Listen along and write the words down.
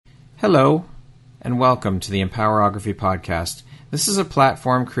Hello, and welcome to the Empowerography Podcast. This is a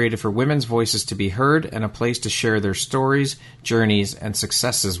platform created for women's voices to be heard and a place to share their stories, journeys, and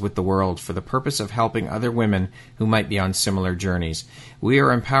successes with the world for the purpose of helping other women who might be on similar journeys. We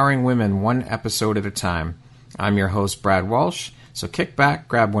are empowering women one episode at a time. I'm your host, Brad Walsh, so kick back,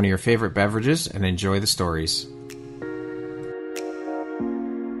 grab one of your favorite beverages, and enjoy the stories.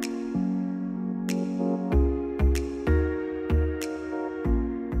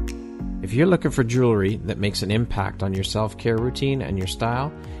 If you're looking for jewelry that makes an impact on your self-care routine and your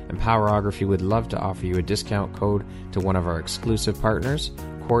style, Empowerography would love to offer you a discount code to one of our exclusive partners,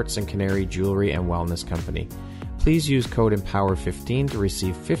 Quartz and Canary Jewelry and Wellness Company. Please use code EMPOWER15 to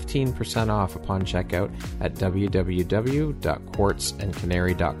receive 15% off upon checkout at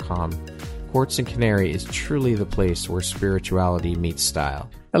www.quartzandcanary.com. Quartz and Canary is truly the place where spirituality meets style.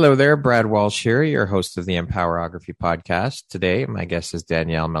 Hello there, Brad Walsh here, your host of the Empowerography Podcast. Today, my guest is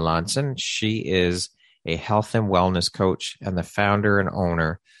Danielle Melanson. She is a health and wellness coach and the founder and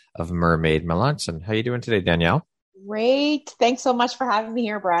owner of Mermaid Melanson. How are you doing today, Danielle? Great. Thanks so much for having me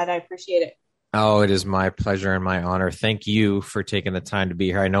here, Brad. I appreciate it. Oh, it is my pleasure and my honor. Thank you for taking the time to be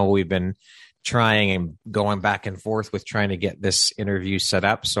here. I know we've been trying and going back and forth with trying to get this interview set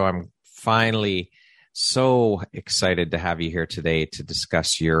up, so I'm finally so excited to have you here today to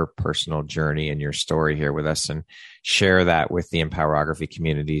discuss your personal journey and your story here with us and share that with the Empowerography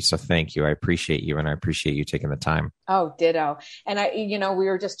community. So thank you. I appreciate you, and I appreciate you taking the time. Oh, ditto. And we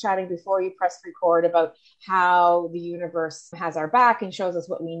were just chatting before you pressed record about how the universe has our back and shows us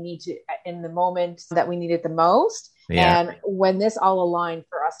what we need to in the moment that we need it the most. Yeah. And when this all aligned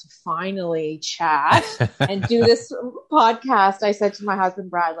for us to finally chat and do this podcast, I said to my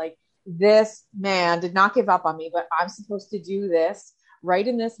husband, Brad, this man did not give up on me, but I'm supposed to do this right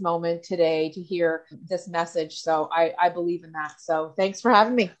in this moment today to hear this message. So I believe in that. So thanks for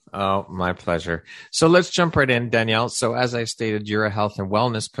having me. Oh, my pleasure. So let's jump right in, Danielle. So as I stated, you're a health and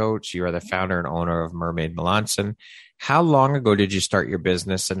wellness coach. You are the founder and owner of Mermaid Melanson. How long ago did you start your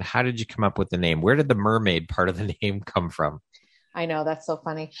business, and how did you come up with the name? Where did the mermaid part of the name come from? I know, that's so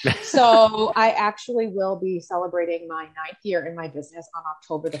funny. So I actually will be celebrating my 9th year in my business on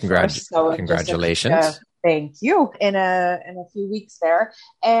October the 1st. So congratulations. Thank you. In a few weeks there.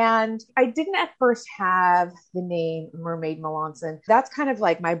 And I didn't at first have the name Mermaid Melanson. That's kind of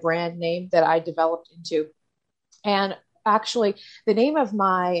like my brand name that I developed into. And actually, the name of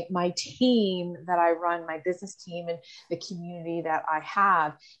my team that I run, my business team and the community that I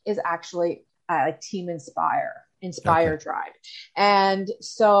have is actually Team Inspire okay. Drive. And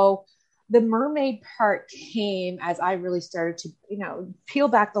so the mermaid part came as I really started to, peel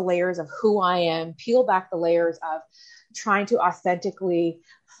back the layers of who I am, peel back the layers of trying to authentically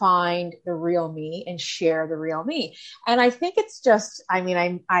find the real me and share the real me. And I think it's just, I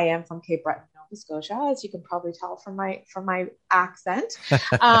am from Cape Breton, Nova Scotia, as you can probably tell from my accent.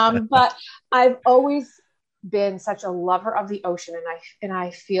 But I've always been such a lover of the ocean, and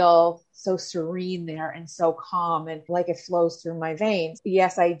I feel so serene there and so calm and like it flows through my veins.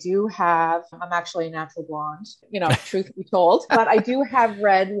 Yes, I'm actually a natural blonde, truth be told, but I do have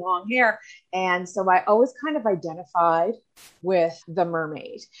red long hair. And so I always kind of identified with the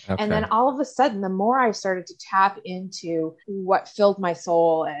mermaid. Okay. And then all of a sudden, the more I started to tap into what filled my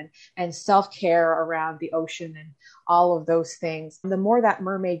soul and self-care around the ocean and all of those things, the more that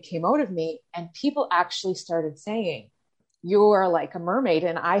mermaid came out of me, and people actually started saying, "You are like a mermaid."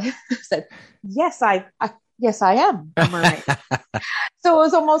 And I said, yes, I am a mermaid. So it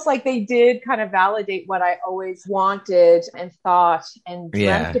was almost like they did kind of validate what I always wanted and thought and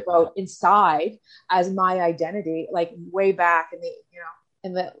dreamt about inside as my identity, like way back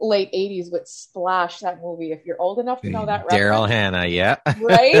in the late 80s with Splash, that movie, if you're old enough to know that Daryl Hannah, yeah.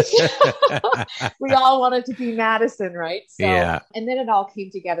 Right? We all wanted to be Madison, right? So, yeah. And then it all came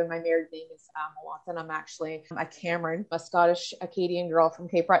together. My married name is Melanson. I'm actually a Cameron, a Scottish Acadian girl from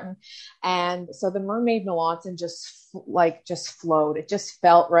Cape Breton. And so the Mermaid Melanson just flowed. It just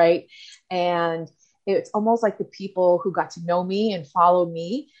felt right. And it's almost like the people who got to know me and follow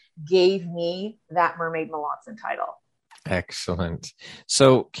me gave me that Mermaid Melanson title. Excellent.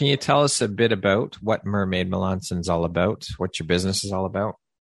 So can you tell us a bit about what Mermaid Melanson is all about, what your business is all about?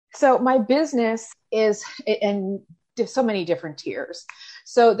 So my business is in so many different tiers.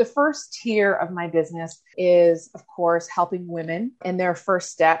 So the first tier of my business is, of course, helping women in their first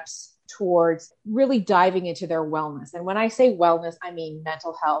steps towards really diving into their wellness. And when I say wellness, I mean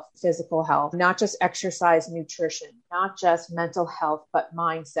mental health, physical health, not just exercise, nutrition, not just mental health, but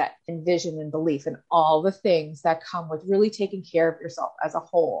mindset and vision and belief and all the things that come with really taking care of yourself as a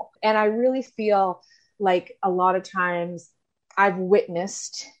whole. And I really feel like a lot of times I've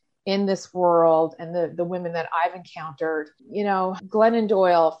witnessed in this world and the women that I've encountered. Glennon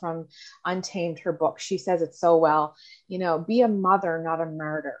Doyle from Untamed, her book, she says it so well, be a mother, not a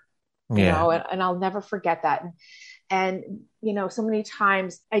martyr, and I'll never forget that. And, so many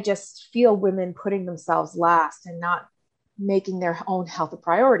times I just feel women putting themselves last and not making their own health a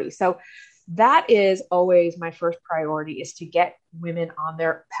priority. So that is always my first priority, is to get women on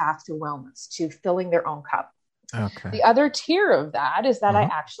their path to wellness, to filling their own cup. Okay. The other tier of that is that I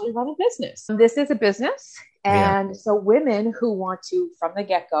actually run a business. This is a business. And so women who want to, from the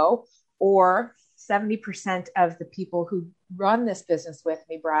get-go, or 70% of the people who run this business with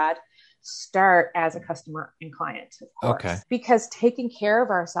me, Brad, start as a customer and client, of course. Okay. Because taking care of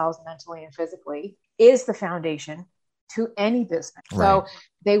ourselves mentally and physically is the foundation to any business. Right. So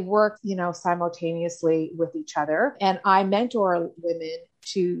they work, simultaneously with each other. And I mentor women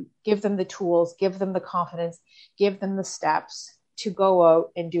to give them the tools, give them the confidence, give them the steps to go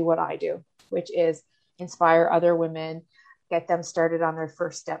out and do what I do, which is inspire other women, get them started on their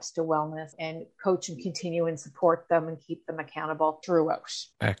first steps to wellness, and coach and continue and support them and keep them accountable throughout.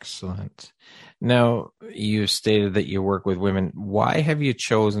 Excellent. Now, you stated that you work with women. Why have you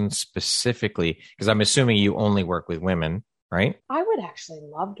chosen specifically? Because I'm assuming you only work with women, right? I would actually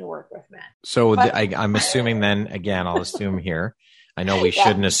love to work with men. So I'm assuming then, again, I'll assume here. I know we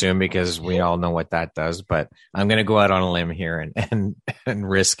shouldn't assume because we all know what that does, but I'm going to go out on a limb here and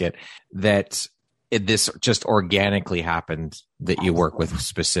risk it that this just organically happened that you work with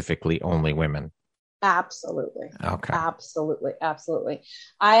specifically only women. Absolutely. Okay. Absolutely. Absolutely.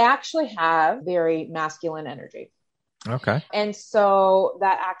 I actually have very masculine energy. Okay. And so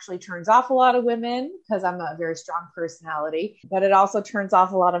that actually turns off a lot of women because I'm a very strong personality, but it also turns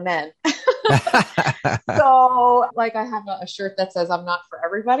off a lot of men. So like I have a shirt that says I'm not for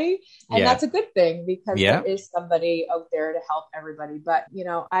everybody. And that's a good thing because there is somebody out there to help everybody. But,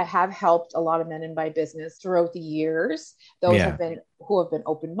 I have helped a lot of men in my business throughout the years. Those who have been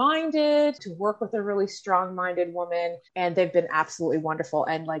open-minded to work with a really strong-minded woman. And they've been absolutely wonderful.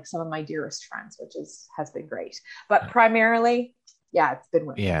 And like some of my dearest friends, which has been great. But primarily, it's been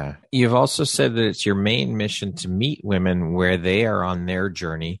women. Yeah. You've also said that it's your main mission to meet women where they are on their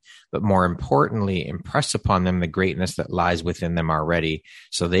journey, but more importantly, impress upon them the greatness that lies within them already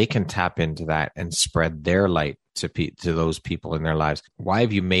so they can tap into that and spread their light to those people in their lives. Why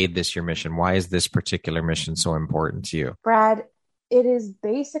have you made this your mission? Why is this particular mission so important to you? Brad, it is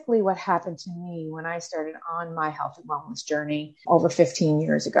basically what happened to me when I started on my health and wellness journey over 15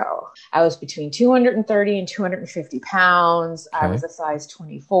 years ago. I was between 230 and 250 pounds. Okay. I was a size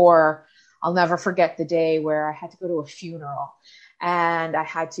 24. I'll never forget the day where I had to go to a funeral and I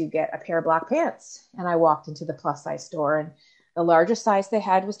had to get a pair of black pants. And I walked into the plus size store and the largest size they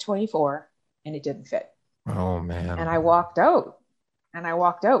had was 24 and it didn't fit. Oh, man. And I walked out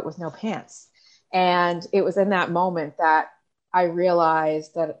with no pants. And it was in that moment that I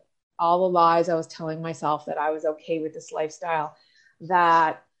realized that all the lies I was telling myself that I was okay with this lifestyle,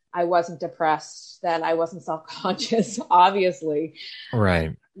 that I wasn't depressed, that I wasn't self-conscious, obviously,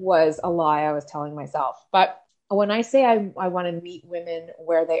 right, was a lie I was telling myself. But when I say I want to meet women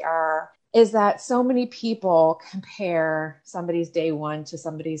where they are, is that so many people compare somebody's day one to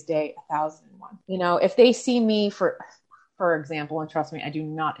somebody's day 1,001. If they see me for example, and trust me, I do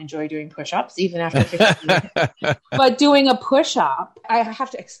not enjoy doing push-ups, even after 15 minutes. But doing a push-up, I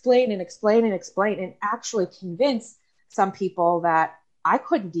have to explain and actually convince some people that I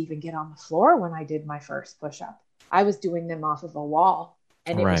couldn't even get on the floor when I did my first push-up. I was doing them off of a wall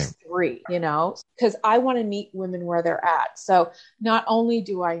and it was 3, because I want to meet women where they're at. So not only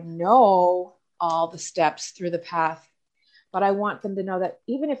do I know all the steps through the path, but I want them to know that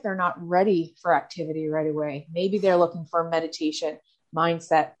even if they're not ready for activity right away, maybe they're looking for meditation,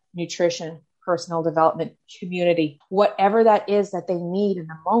 mindset, nutrition, personal development, community, whatever that is that they need in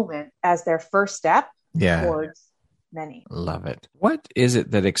the moment as their first step towards many. Love it. What is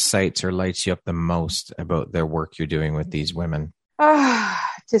it that excites or lights you up the most about the work you're doing with these women?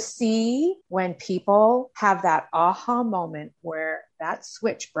 To see when people have that aha moment where that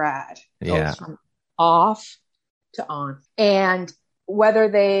switch, Brad, goes from off to on. And whether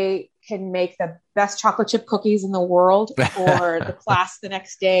they can make the best chocolate chip cookies in the world or the class the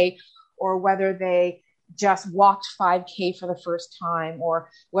next day, or whether they just walked 5K for the first time, or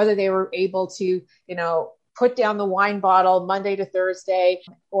whether they were able to, put down the wine bottle Monday to Thursday,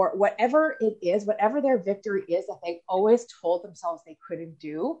 or whatever it is, whatever their victory is that they always told themselves they couldn't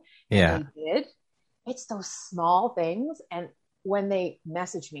do, and they did. It's those small things. And when they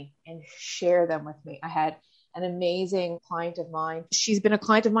message me and share them with me, I had an amazing client of mine. She's been a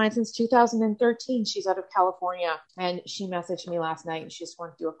client of mine since 2013. She's out of California, and she messaged me last night and she just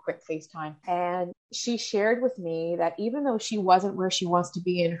wanted to do a quick FaceTime. And she shared with me that even though she wasn't where she wants to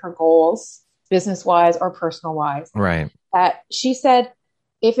be in her goals, business wise or personal wise, Right. that she said,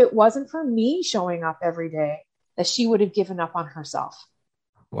 if it wasn't for me showing up every day, that she would have given up on herself.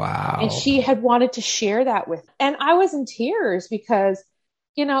 Wow. And she had wanted to share that with me. And I was in tears because,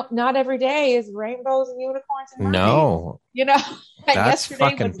 you know, not every day is rainbows and unicorns and mermaids. No. You know, and That's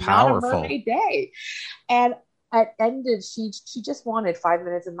yesterday fucking was powerful. not a mermaid day. And it ended, she just wanted 5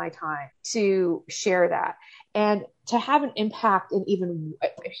 minutes of my time to share that. And to have an impact in even,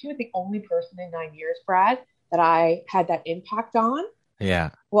 if she was the only person in 9 years, Brad, that I had that impact on,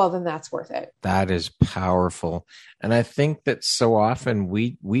 Yeah. well, then that's worth it. That is powerful. And I think that so often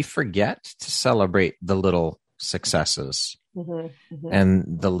we forget to celebrate the little successes and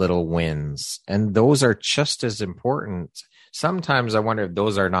the little wins. And those are just as important. Sometimes I wonder if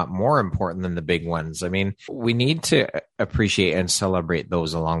those are not more important than the big ones. I mean, we need to appreciate and celebrate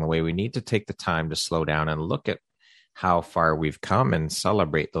those along the way. We need to take the time to slow down and look at how far we've come and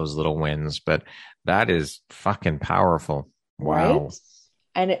celebrate those little wins. But that is fucking powerful. Wow. Right?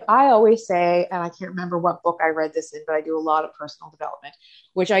 And I always say, and I can't remember what book I read this in, but I do a lot of personal development,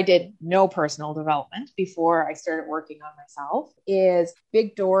 which I did no personal development before I started working on myself, is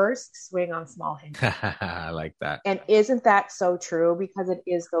big doors swing on small hinges. I like that. And isn't that so true? Because it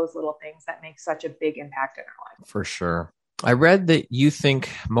is those little things that make such a big impact in our life. For sure. I read that you think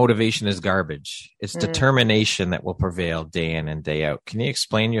motivation is garbage. It's determination that will prevail day in and day out. Can you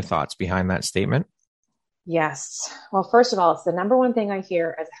explain your thoughts behind that statement? Yes. Well, first of all, it's the number one thing I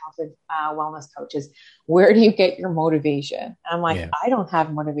hear as a health and wellness coach is, where do you get your motivation? And I'm like, I don't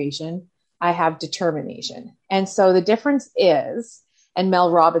have motivation. I have determination. And so the difference is, and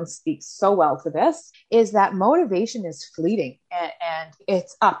Mel Robbins speaks so well to this, is that motivation is fleeting and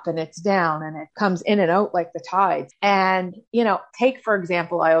it's up and it's down and it comes in and out like the tides. And, you know, take, for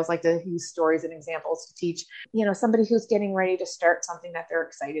example, I always like to use stories and examples to teach, you know, somebody who's getting ready to start something that they're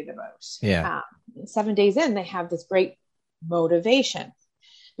excited about. Yeah. 7 days in, they have this great motivation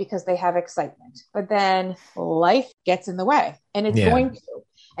because they have excitement, but then life gets in the way, and it's going to.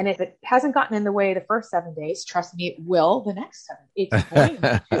 And if it hasn't gotten in the way the first 7 days, trust me, it will the next 7. It's going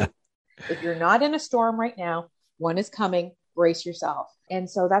to. If you're not in a storm right now, one is coming, brace yourself. And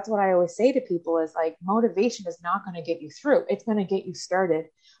so that's what I always say to people is like, motivation is not going to get you through. It's going to get you started,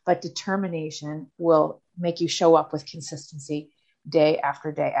 but determination will make you show up with consistency day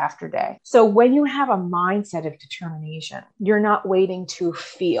after day after day. So when you have a mindset of determination, you're not waiting to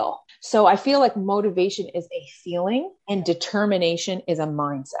feel. So I feel like motivation is a feeling and determination is a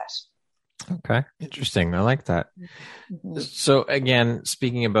mindset. Okay. Interesting. I like that. So again,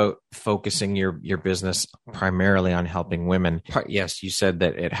 speaking about focusing your business primarily on helping women, yes, you said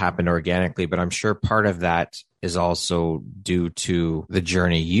that it happened organically, but I'm sure part of that is also due to the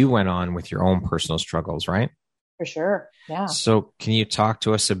journey you went on with your own personal struggles, right? For sure. Yeah. So can you talk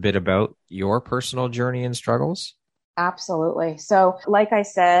to us a bit about your personal journey and struggles? Absolutely. So like I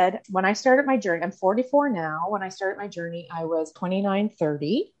said, when I started my journey, I'm 44 now. When I started my journey, I was 29,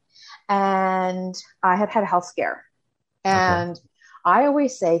 30, and I had had a health scare. And I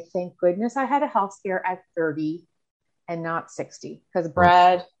always say, thank goodness I had a health scare at 30 and not 60. Because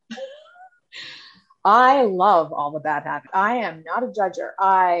Brad, I love all the bad habits. I am not a judger.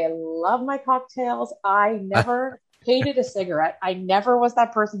 I love my cocktails. I never hated a cigarette. I never was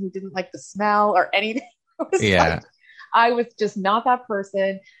that person who didn't like the smell or anything. I was just not that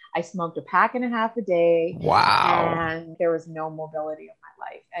person. I smoked a pack and a half a day. Wow. And there was no mobility in my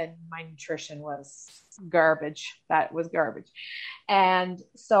life. And my nutrition was garbage. That was garbage. And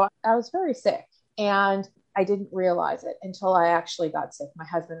so I was very sick. And I didn't realize it until I actually got sick. My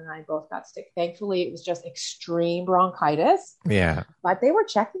husband and I both got sick. Thankfully, it was just extreme bronchitis. Yeah. But they were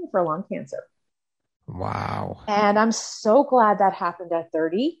checking for lung cancer. Wow. And I'm so glad that happened at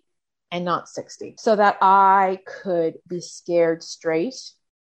 30 and not 60, so that I could be scared straight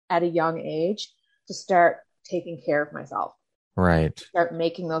at a young age to start taking care of myself. Right. Start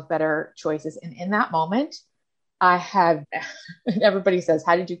making those better choices. And in that moment, I had, everybody says,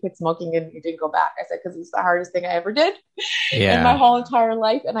 how did you quit smoking and you didn't go back? I said, because it's the hardest thing I ever did in my whole entire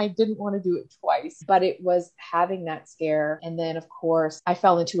life. And I didn't want to do it twice, but it was having that scare. And then of course I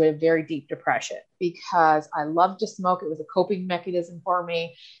fell into a very deep depression because I loved to smoke. It was a coping mechanism for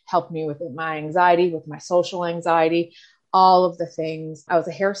me, helped me with my anxiety, with my social anxiety. all of the things. I was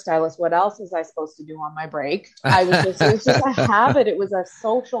a hairstylist. What else was I supposed to do on my break? It was just a habit. It was a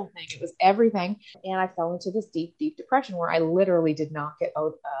social thing. It was everything. And I fell into this deep, deep depression where I literally did not get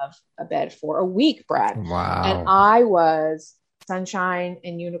out of a bed for a week, Brad. Wow. And I was sunshine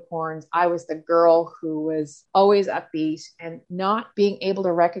and unicorns. I was the girl who was always upbeat, and not being able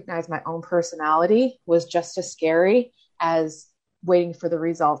to recognize my own personality was just as scary as waiting for the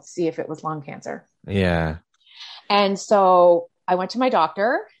results to see if it was lung cancer. Yeah. And so I went to my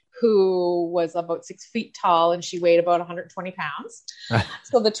doctor, who was about 6 feet tall, and she weighed about 120 pounds.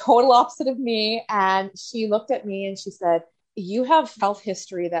 So the total opposite of me. And she looked at me and she said, you have health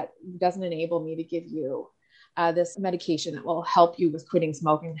history that doesn't enable me to give you this medication that will help you with quitting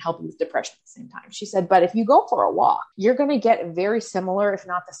smoking and help you with depression at the same time. She said, but if you go for a walk, you're going to get very similar, if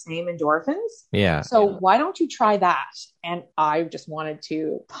not the same, endorphins. Yeah. So why don't you try that? And I just wanted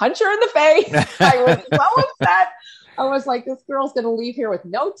to punch her in the face. I was so upset. I was like, this girl's going to leave here with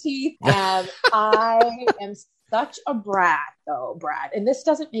no teeth. And I am such a brat, though, Brad. And this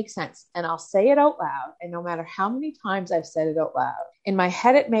doesn't make sense. And I'll say it out loud. And no matter how many times I've said it out loud, in my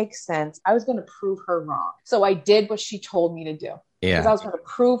head, it makes sense. I was going to prove her wrong. So I did what she told me to do. Yeah. Because I was going to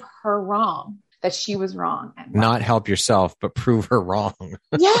prove her wrong, that she was wrong. And not help yourself, but prove her wrong.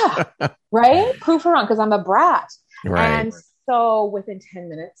 Yeah. Right? Prove her wrong, because I'm a brat. Right. And so within 10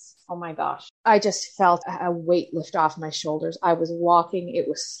 minutes, oh my gosh, I just felt a weight lift off my shoulders. I was walking. It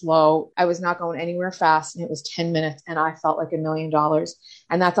was slow. I was not going anywhere fast. And it was 10 minutes and I felt like $1 million.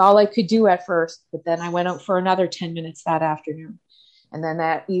 And that's all I could do at first. But then I went out for another 10 minutes that afternoon. And then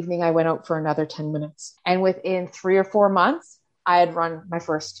that evening I went out for another 10 minutes. And within 3 or 4 months, I had run my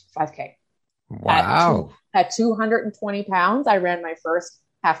first 5K. Wow. At 220 pounds, I ran my first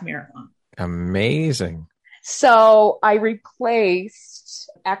half marathon. Amazing. So I replaced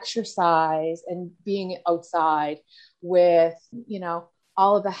exercise and being outside with,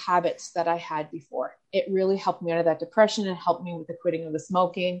 all of the habits that I had before. It really helped me out of that depression and helped me with the quitting of the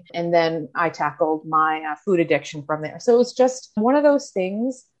smoking. And then I tackled my food addiction from there. So it's just one of those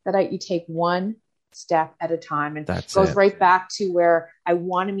things that you take one step at a time, and it goes right back to where I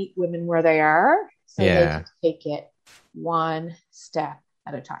want to meet women where they are. So they can take it one step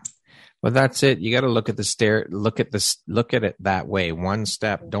at a time. Well, that's it. You got to look at look at it that way. One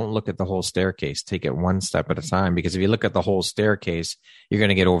step. Don't look at the whole staircase. Take it one step at a time, because if you look at the whole staircase, you're going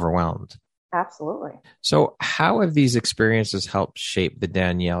to get overwhelmed. Absolutely. So how have these experiences helped shape the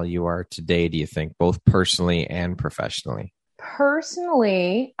Danielle you are today, do you think, both personally and professionally?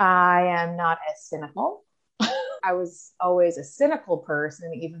 Personally, I am not as cynical. I was always a cynical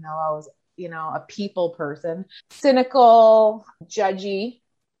person, even though I was, a people person. Cynical, judgy.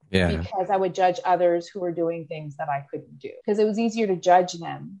 Yeah. Because I would judge others who were doing things that I couldn't do, because it was easier to judge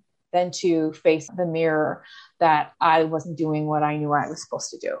them than to face the mirror that I wasn't doing what I knew I was supposed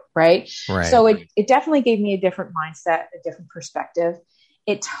to do. Right. So it definitely gave me a different mindset, a different perspective.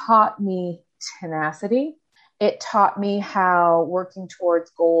 It taught me tenacity. It taught me how working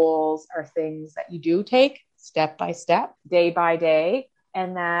towards goals are things that you do take step by step, day by day,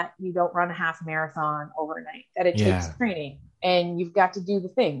 and that you don't run a half marathon overnight, that it takes training. And you've got to do the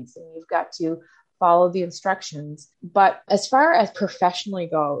things, and you've got to follow the instructions. But as far as professionally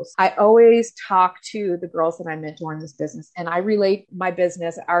goes, I always talk to the girls that I mentor in this business, and I relate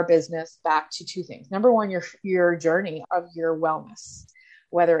our business back to two things. Number one, your journey of your wellness,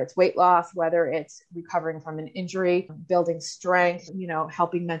 whether it's weight loss, whether it's recovering from an injury, building strength,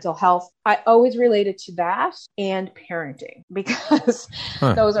 helping mental health. I always related to that and parenting, because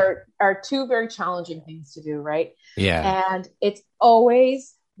those are two very challenging things to do, right? Yeah. And it's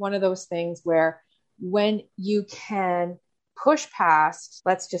always one of those things where when you can push past,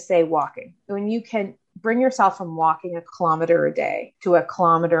 let's just say walking, when you can bring yourself from walking 1 kilometer a day to 1.25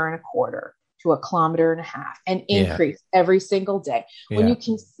 kilometers to 1.5 kilometers and increase every single day. When you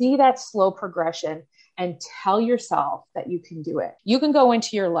can see that slow progression and tell yourself that you can do it, you can go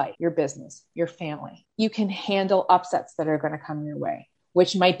into your life, your business, your family. You can handle upsets that are going to come your way,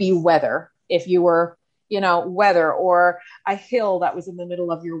 which might be weather. If you were, weather, or a hill that was in the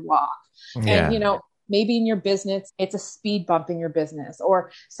middle of your walk. And, maybe in your business, it's a speed bump in your business,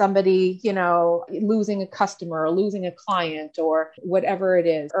 or somebody, losing a customer or losing a client or whatever it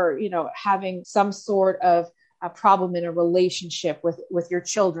is, or, having some sort of a problem in a relationship with your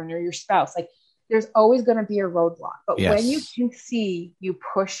children or your spouse. Like, there's always going to be a roadblock. But when you can see you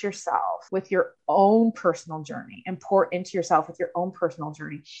push yourself with your own personal journey and pour into yourself with your own personal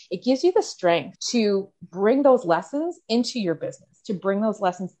journey, it gives you the strength to bring those lessons into your business, to bring those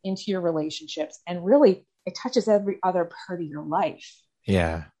lessons into your relationships. And really, it touches every other part of your life.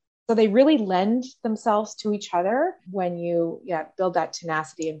 Yeah. So they really lend themselves to each other when you build that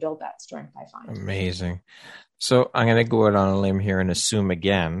tenacity and build that strength, I find. Amazing. So I'm going to go out on a limb here and assume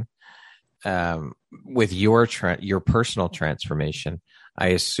again, with your personal transformation, I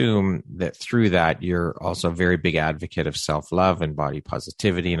assume that through that, you're also a very big advocate of self-love and body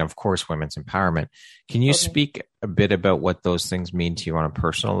positivity and, of course, women's empowerment. Can you speak a bit about what those things mean to you on a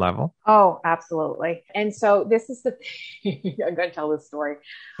personal level? Oh, absolutely. And so this is the thing. I'm going to tell this story.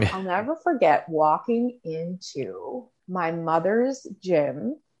 I'll never forget walking into my mother's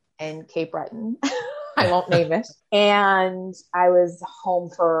gym in Cape Breton. I won't name it. And I was home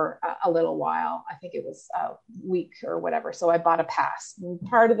for a little while. I think it was a week or whatever. So I bought a pass. And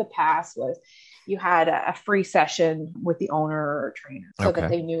part of the pass was you had a free session with the owner or trainer so that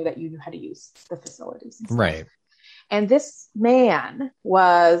they knew that you knew how to use the facilities. Right. And this man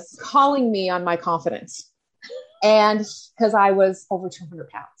was calling me on my confidence. And because I was over 200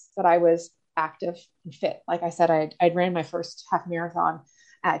 pounds, that I was active and fit. Like I said, I'd ran my first half marathon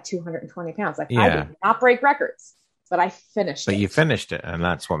at 220 pounds. Like I did not break records, but I finished it. But you finished it, and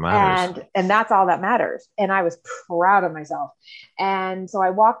that's what matters. And that's all that matters. And I was proud of myself. And so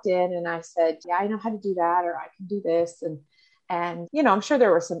I walked in and I said, yeah, I know how to do that, or I can do this. And, you know, I'm sure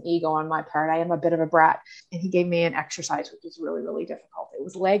there was some ego on my part. I am a bit of a brat. And he gave me an exercise, which was really, really difficult. It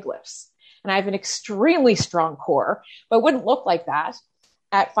was leg lifts. And I have an extremely strong core, but wouldn't look like that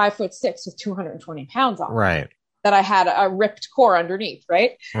at 5'6" with 220 pounds on. Right. That I had a ripped core underneath.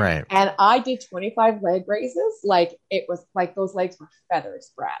 Right. Right. And I did 25 leg raises. Like it was like those legs were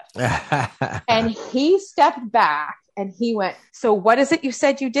feathers, Brad. And he stepped back and he went, so what is it you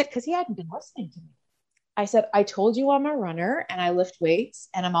said you did? Cause he hadn't been listening to me. I said, I told you I'm a runner and I lift weights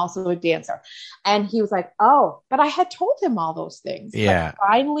and I'm also a dancer. And he was like, oh, but I had told him all those things. Yeah. But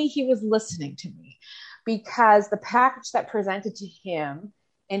finally he was listening to me because the package that presented to him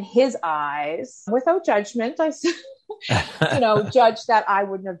in his eyes, without judgment, I said, judged that I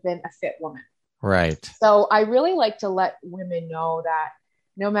wouldn't have been a fit woman. Right. So I really like to let women know that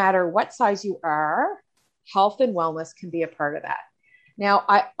no matter what size you are, health and wellness can be a part of that. Now,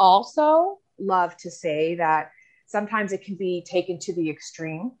 I also love to say that sometimes it can be taken to the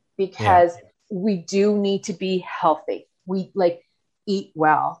extreme because we do need to be healthy. We eat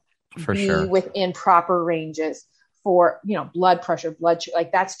well, be within proper ranges for, blood pressure,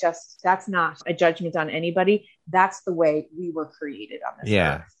 that's not a judgment on anybody. That's the way we were created on this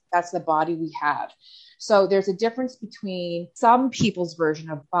earth. That's the body we have. So there's a difference between some people's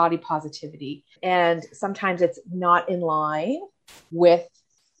version of body positivity, and sometimes it's not in line with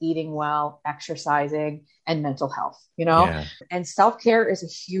eating well, exercising, and mental health, and self-care is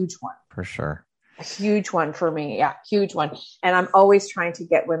a huge one. For sure. A huge one for me. Yeah. Huge one. And I'm always trying to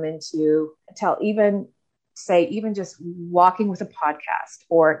get women to even just walking with a podcast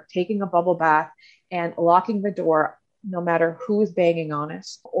or taking a bubble bath and locking the door, no matter who is banging on it,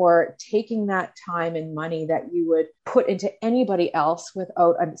 or taking that time and money that you would put into anybody else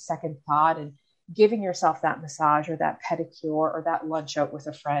without a second thought, and giving yourself that massage or that pedicure or that lunch out with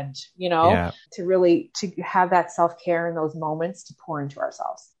a friend, to have that self-care in those moments to pour into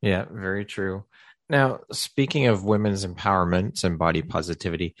ourselves. Yeah, very true. Now, speaking of women's empowerment and body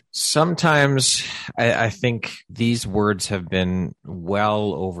positivity, sometimes I think these words have been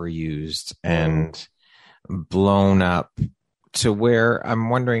well overused and blown up to where I'm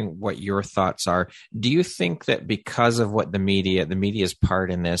wondering what your thoughts are. Do you think that because of what the media's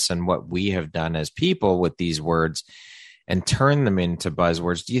part in this and what we have done as people with these words and turn them into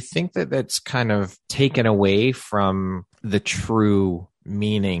buzzwords, do you think that that's kind of taken away from the true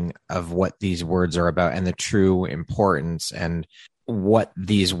meaning of what these words are about and the true importance and what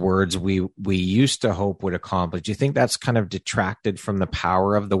these words we used to hope would accomplish? Do you think that's kind of detracted from the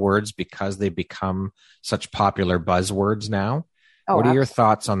power of the words because they become such popular buzzwords now? What are your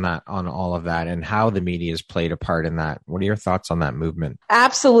thoughts on that, on all of that, and how the media has played a part in that? What are your thoughts on that movement?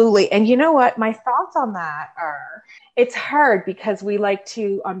 Absolutely. And you know what? My thoughts on that are, it's hard because we like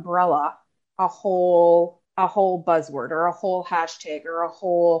to umbrella a whole buzzword or a whole hashtag or a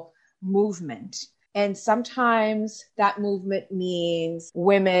whole movement. And sometimes that movement means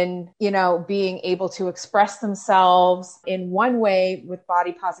women, being able to express themselves in one way with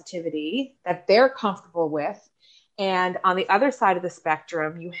body positivity that they're comfortable with. And on the other side of the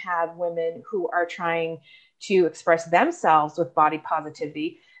spectrum, you have women who are trying to express themselves with body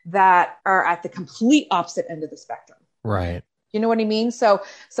positivity that are at the complete opposite end of the spectrum. Right. You know what I mean? So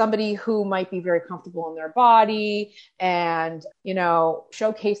somebody who might be very comfortable in their body and,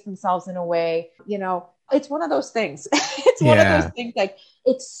 showcase themselves in a way, it's one of those things. It's one of those things, like,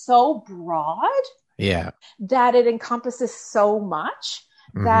 it's so broad that it encompasses so much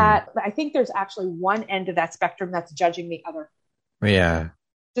that I think there's actually one end of that spectrum that's judging the other. Yeah.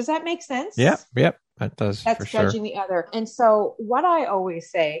 Does that make sense? Yep. That does. That's for sure. judging the other. And so what I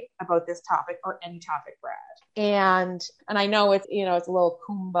always say about this topic, or any topic, Brad, and I know it's, it's a little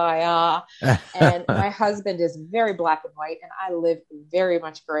kumbaya, and my husband is very black and white, and I live very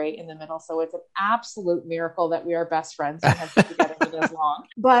much gray in the middle. So it's an absolute miracle that we are best friends and have been together for this long.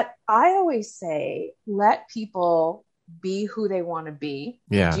 But I always say, let people be who they want to be,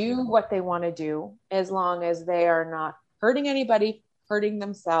 do what they want to do, as long as they are not hurting anybody, hurting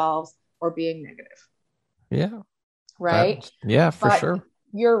themselves, or being negative. Yeah. Right. For sure.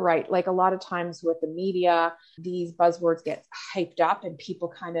 You're right. Like a lot of times with the media, these buzzwords get hyped up, and people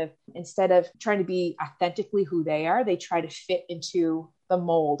kind of, instead of trying to be authentically who they are, they try to fit into the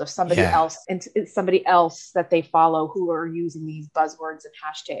mold of somebody else, and somebody else that they follow who are using these buzzwords and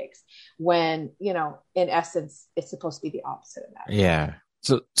hashtags, when, in essence, it's supposed to be the opposite of that. Yeah.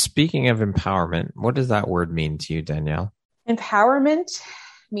 So speaking of empowerment, what does that word mean to you, Danielle? Empowerment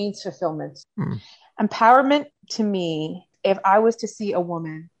means fulfillment. Empowerment to me, if I was to see a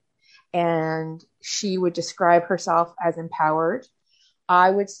woman and she would describe herself as empowered, I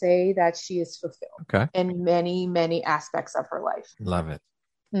would say that she is fulfilled in many, many aspects of her life. Love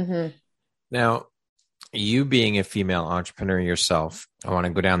it. Now, you being a female entrepreneur yourself, I want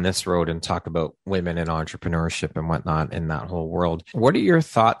to go down this road and talk about women in entrepreneurship and whatnot in that whole world. What are your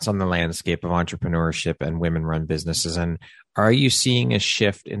thoughts on the landscape of entrepreneurship and women-run businesses? And are you seeing a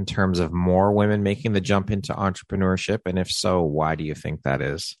shift in terms of more women making the jump into entrepreneurship? And if so, why do you think that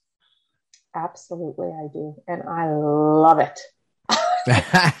is? Absolutely, I do. And I love it.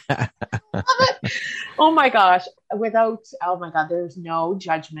 Oh my gosh. There's no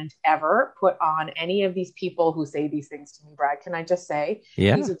judgment ever put on any of these people who say these things to me, Brad. Can I just say,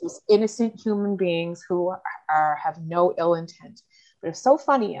 these are just innocent human beings who have no ill intent. But it's so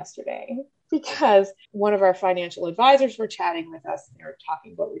funny yesterday, because one of our financial advisors were chatting with us, and they were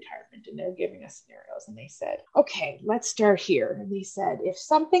talking about retirement, and they're giving us scenarios. And they said, okay, let's start here. And they said, if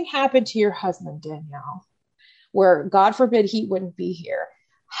something happened to your husband, Danielle, where God forbid he wouldn't be here,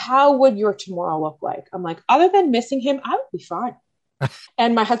 how would your tomorrow look like? I'm like, other than missing him, I would be fine.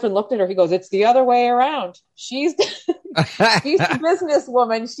 And my husband looked at her. He goes, it's the other way around. She's a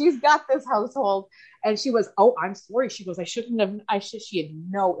businesswoman. She's got this household. And she was, oh, I'm sorry. She goes, she had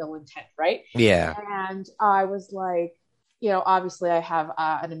no ill intent. Right. Yeah. And I was like, obviously I have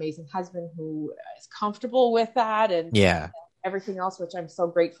an amazing husband who is comfortable with that. And everything else, which I'm so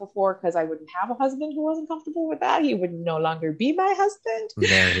grateful for, because I wouldn't have a husband who wasn't comfortable with that. He would no longer be my husband.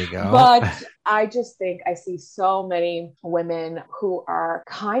 There you go. But I just think I see so many women who are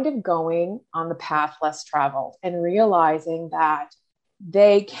kind of going on the path less traveled and realizing that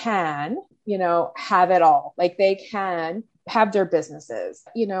they can, have it all. Like they can have their businesses,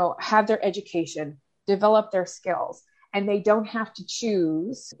 have their education, develop their skills. And they don't have to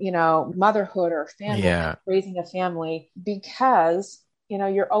choose, motherhood or family, raising a family, because,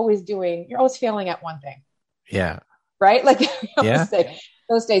 you're always failing at one thing. Yeah. Right? Like say,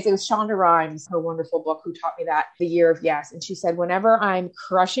 those days, it was Shonda Rhimes, her wonderful book, who taught me that, The Year of Yes. And she said, whenever I'm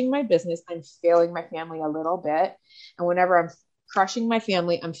crushing my business, I'm failing my family a little bit. And whenever I'm crushing my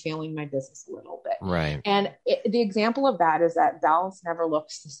family, I'm failing my business a little bit. Right. And the example of that is that balance never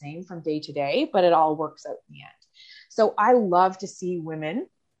looks the same from day to day, but it all works out in the end. So I love to see women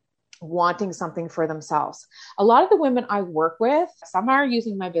wanting something for themselves. A lot of the women I work with, some are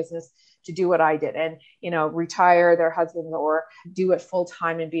using my business to do what I did and, retire their husbands or do it full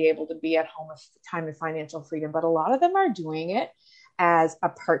time and be able to be at home with time and financial freedom. But a lot of them are doing it as a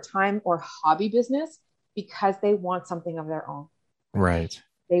part-time or hobby business because they want something of their own. Right.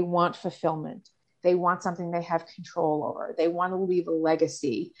 They want fulfillment. They want something they have control over. They want to leave a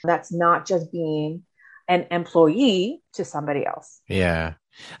legacy that's not just being an employee to somebody else. Yeah.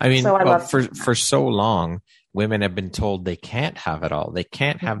 I mean, for so long, women have been told they can't have it all. They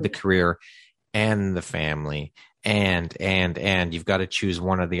can't have the career and the family and you've got to choose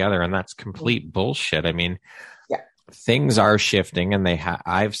one or the other. And that's complete bullshit. I mean, things are shifting, and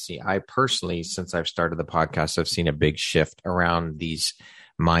I personally, since I've started the podcast, I've seen a big shift around these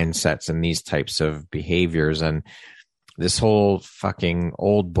mindsets and these types of behaviors. And this whole fucking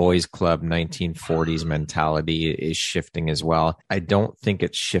old boys club 1940s mentality is shifting as well. I don't think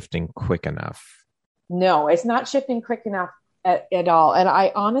it's shifting quick enough. No, it's not shifting quick enough at all. And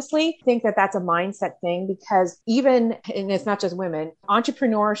I honestly think that that's a mindset thing, because and it's not just women,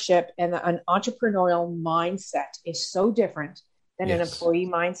 entrepreneurship and an entrepreneurial mindset is so different than an employee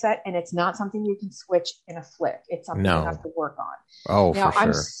mindset. And it's not something you can switch in a flick. It's something you have to work on. Oh, now, for sure.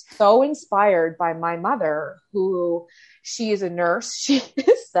 I'm so inspired by my mother, who she is a nurse. She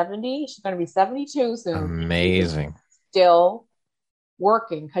is 70. She's going to be 72 soon. Amazing. Still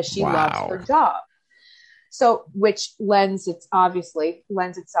working because she loves her job. So, which obviously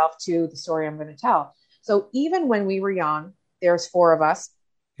lends itself to the story I'm going to tell. So even when we were young, there's 4 of us.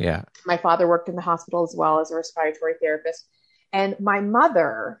 Yeah. My father worked in the hospital as well as a respiratory therapist. And my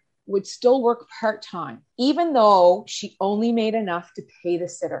mother would still work part-time, even though she only made enough to pay the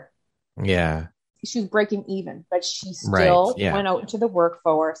sitter. Yeah. She was breaking even, but she still went out into the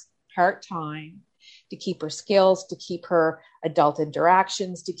workforce part-time to keep her skills, to keep her adult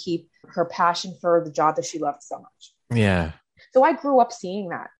interactions, to keep her passion for the job that she loved so much. Yeah. So I grew up seeing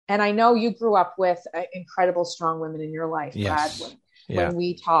that. And I know you grew up with incredible, strong women in your life, Brad, when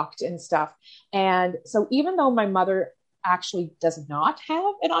we talked and stuff. And so even though my mother actually does not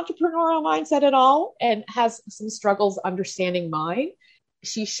have an entrepreneurial mindset at all and has some struggles understanding mine,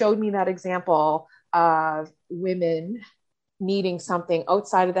 she showed me that example of women needing something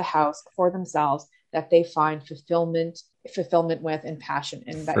outside of the house for themselves that they find fulfillment with and passion.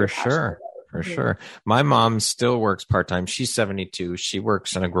 And that for sure. For sure. My mom still works part-time. She's 72. She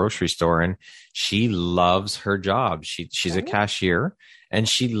works in a grocery store and she loves her job. She's a cashier and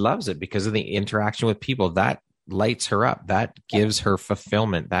she loves it because of the interaction with people. That lights her up. That gives her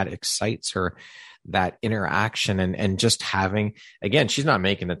fulfillment. That excites her, that interaction and just having, again, she's not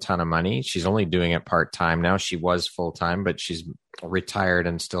making a ton of money. She's only doing it part-time now. She was full-time, but she's retired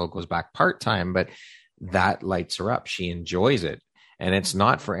and still goes back part-time, but that lights her up. She enjoys it. And it's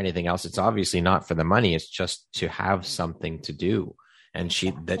not for anything else. It's obviously not for the money. It's just to have something to do and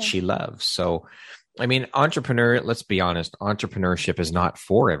that she loves. So, I mean, let's be honest, entrepreneurship is not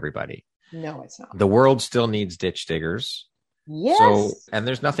for everybody. No, it's not. The world still needs ditch diggers. Yes. So, and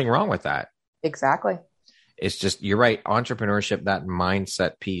there's nothing wrong with that. Exactly. It's just, you're right. Entrepreneurship, that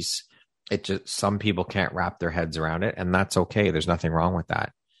mindset piece, some people can't wrap their heads around it, and that's okay. There's nothing wrong with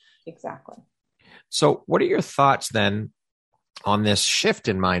that. Exactly. So what are your thoughts then on this shift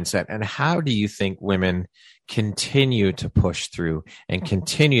in mindset, and how do you think women continue to push through and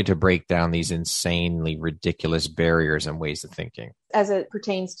continue to break down these insanely ridiculous barriers and ways of thinking? As it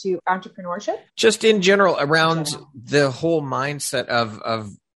pertains to entrepreneurship? Just in general, around the whole mindset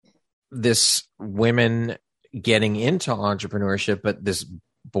of this women getting into entrepreneurship, but this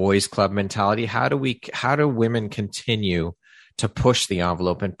boys club mentality. How do women continue to push the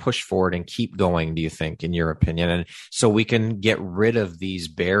envelope and push forward and keep going, do you think, in your opinion? And so we can get rid of these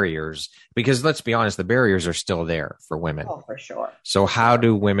barriers, because let's be honest, the barriers are still there for women. Oh, for sure. So how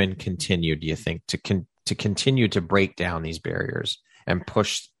do women continue, do you think, to continue to break down these barriers and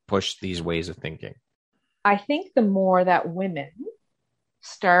push these ways of thinking? I think the more that women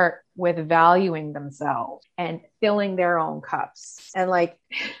start with valuing themselves and filling their own cups. And like,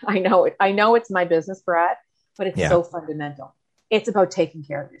 I know it's my business, Brad, but it's so fundamental. It's about taking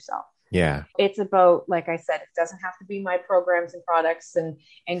care of yourself. Yeah. It's about, like I said, it doesn't have to be my programs and products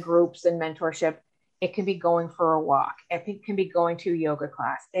and groups and mentorship. It can be going for a walk. It can be going to a yoga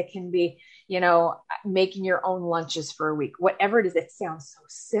class. It can be, making your own lunches for a week, whatever it is. It sounds so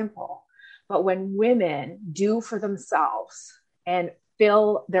simple, but when women do for themselves and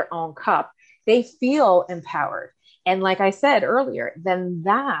fill their own cup, they feel empowered. And like I said earlier, then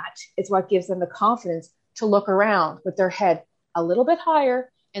that is what gives them the confidence to look around with their head a little bit higher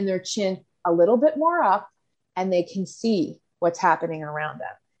and their chin a little bit more up, and they can see what's happening around them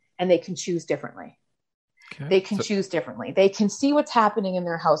and they can choose differently. Okay. They can choose differently. They can see what's happening in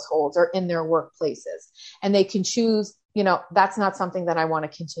their households or in their workplaces, and they can choose, that's not something that I want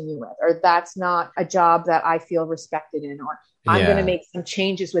to continue with, or that's not a job that I feel respected in, or I'm going to make some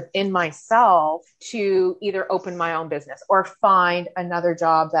changes within myself to either open my own business or find another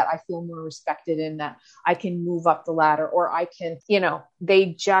job that I feel more respected in, that I can move up the ladder, or I can, they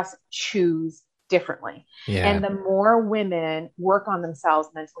just choose differently. Yeah. And the more women work on themselves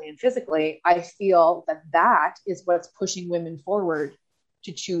mentally and physically, I feel that is what's pushing women forward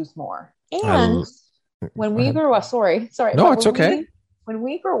to choose more. And when we grew up, sorry. No, it's okay. When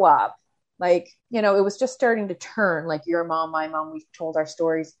we grew up, it was just starting to turn, like your mom, my mom, we told our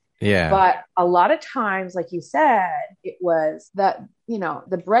stories. Yeah. But a lot of times, like you said, it was that,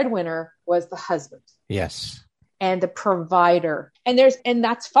 the breadwinner was the husband. Yes. And the provider. And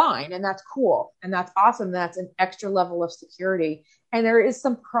that's fine. And that's cool. And that's awesome. That's an extra level of security. And there is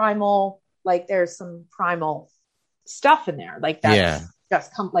some primal stuff in there. Like that's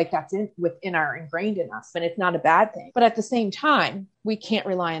just that's ingrained in us, and it's not a bad thing. But at the same time, we can't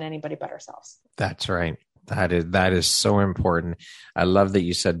rely on anybody but ourselves. That's right. That is so important. I love that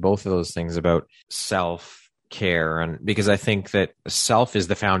you said both of those things about self-care, and because I think that self is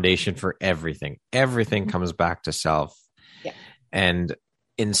the foundation for everything. Everything comes back to self. Yeah. And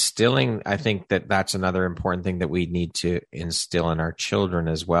instilling, I think that that's another important thing that we need to instill in our children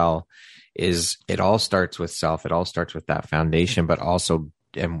as well, is it all starts with self. It all starts with that foundation, but also,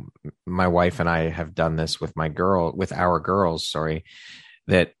 and my wife and I have done this with our girls,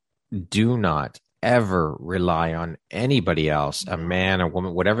 that do not ever rely on anybody else, a man, a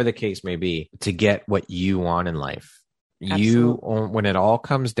woman, whatever the case may be, to get what you want in life. Absolutely. When it all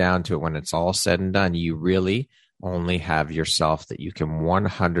comes down to it, when it's all said and done, you really only have yourself that you can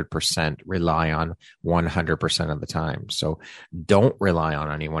 100% rely on 100% of the time. So don't rely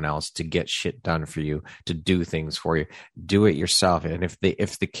on anyone else to get shit done for you, to do things for you. Do it yourself. And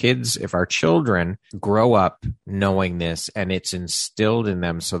if our children grow up knowing this and it's instilled in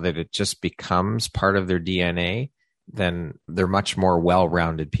them so that it just becomes part of their DNA, then they're much more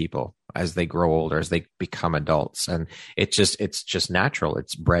well-rounded people as they grow older, as they become adults. And it's just natural.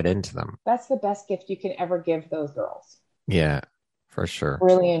 It's bred into them. That's the best gift you can ever give those girls. Yeah, for sure.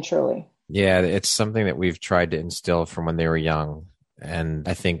 Really and truly. Yeah, it's something that we've tried to instill from when they were young. And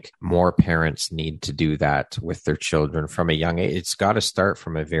I think more parents need to do that with their children from a young age. It's got to start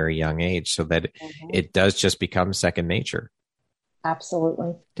from a very young age so that it does just become second nature.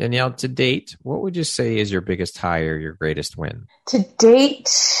 Absolutely. Danielle, to date, what would you say is your biggest high or your greatest win? To date,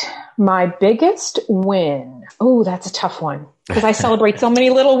 my biggest win. Oh, that's a tough one because I celebrate so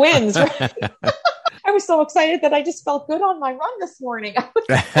many little wins. Right? I was so excited that I just felt good on my run this morning.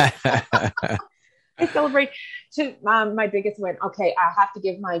 I celebrate my biggest win. Okay, I have to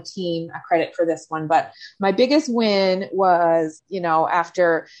give my team a credit for this one, but my biggest win was,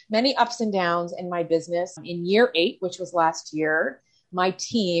 after many ups and downs in my business, in year 8, which was last year, my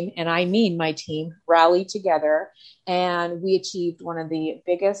team, and I mean my team, rallied together and we achieved one of the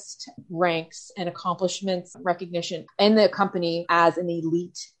biggest ranks and accomplishments, recognition in the company as an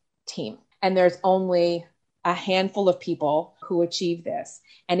elite team. And there's only a handful of people who achieve this.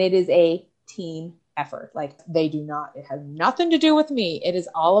 And it is a team effort. Like it has nothing to do with me. It is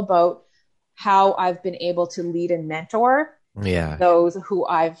all about how I've been able to lead and mentor those who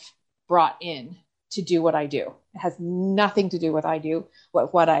I've brought in to do what I do. It has nothing to do with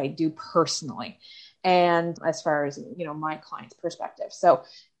what I do personally. And as far as, my client's perspective. So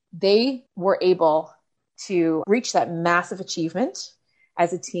they were able to reach that massive achievement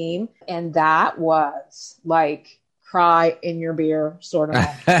as a team. And that was like cry in your beer sort of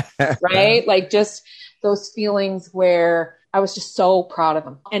moment, right? Like just those feelings where I was just so proud of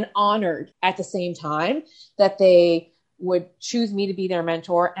them and honored at the same time that they would choose me to be their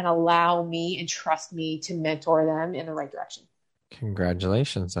mentor and allow me and trust me to mentor them in the right direction.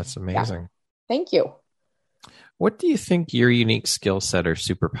 Congratulations. That's amazing. Yeah. Thank you. What do you think your unique skill set or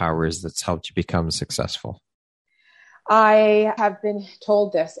superpower is that's helped you become successful? I have been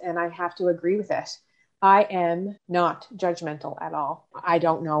told this and I have to agree with it. I am not judgmental at all. I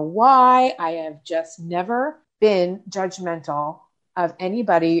don't know why. I have just never been judgmental of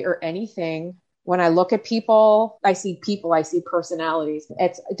anybody or anything. When I look at people, I see personalities.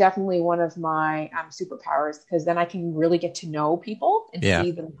 It's definitely one of my superpowers because then I can really get to know people and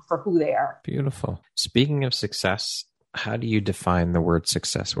see them for who they are. Beautiful. Speaking of success, how do you define the word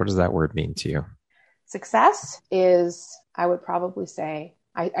success? What does that word mean to you? Success is, I would probably say,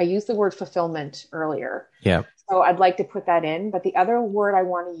 I used the word fulfillment earlier. Yeah. So I'd like to put that in. But the other word I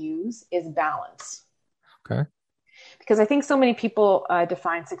want to use is balance. Okay. Because I think so many people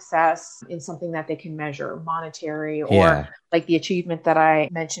define success in something that they can measure, monetary or like the achievement that I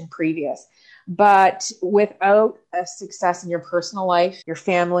mentioned previous. But without a success in your personal life, your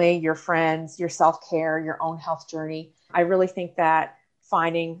family, your friends, your self-care, your own health journey, I really think that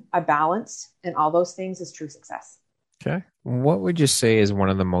finding a balance in all those things is true success. Okay. What would you say is one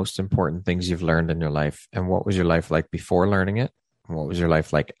of the most important things you've learned in your life? And what was your life like before learning it? And what was your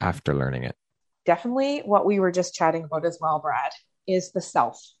life like after learning it? Definitely what we were just chatting about as well, Brad, is the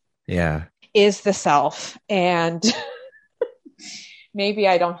self. Yeah. Is the self. And maybe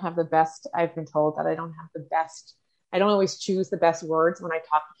I don't have the best. I've been told that I don't have the best. I don't always choose the best words when I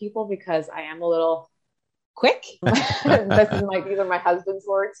talk to people because I am a little quick. These are my husband's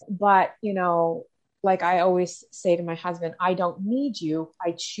words. But, like I always say to my husband, I don't need you.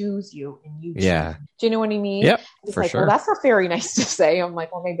 I choose you and you choose. Yeah. Do you know what I mean? Yep. It's for like, sure. well, that's not very nice to say. I'm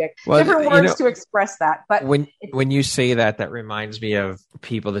like, well, maybe different words to express that. But when you say that reminds me of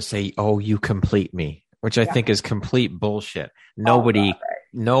people that say, oh, you complete me, which I think is complete bullshit.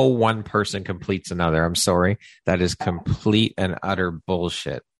 No one person completes another. I'm sorry. That is complete and utter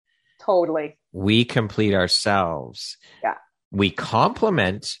bullshit. Totally. We complete ourselves. Yeah. We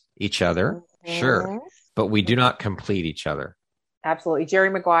complement each other, sure, but we do not complete each other. Absolutely. Jerry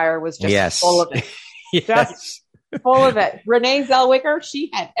Maguire was just full of it. Yes. Just full of it. Renee Zellweger, she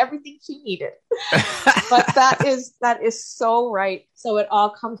had everything she needed. But that is so right. So it all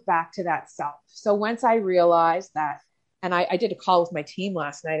comes back to that self. So once I realized that, and I did a call with my team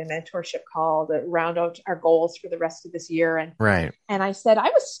last night, a mentorship call to round out our goals for the rest of this year. And I said, I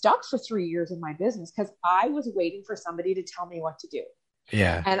was stuck for 3 years in my business because I was waiting for somebody to tell me what to do.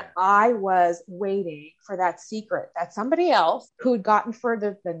 Yeah. And I was waiting for that secret that somebody else who had gotten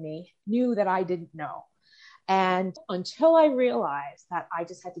further than me knew that I didn't know. And until I realized that I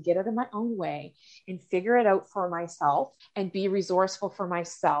just had to get out of my own way and figure it out for myself and be resourceful for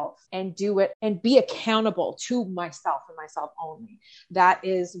myself and do it and be accountable to myself and myself only. That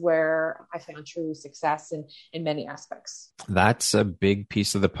is where I found true success in many aspects. That's a big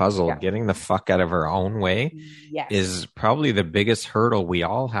piece of the puzzle. Yeah. Getting the fuck out of our own way is probably the biggest hurdle we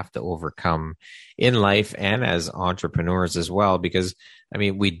all have to overcome in life and as entrepreneurs as well. Because, I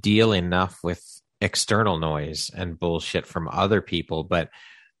mean, we deal enough with external noise and bullshit from other people, but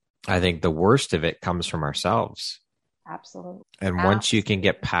I think the worst of it comes from ourselves. Absolutely. And once you can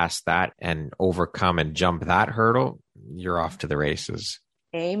get past that and overcome and jump that hurdle, you're off to the races.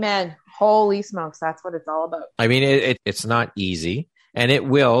 Amen. Holy smokes. That's what it's all about. I mean, it's not easy, and it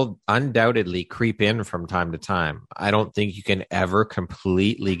will undoubtedly creep in from time to time. I don't think you can ever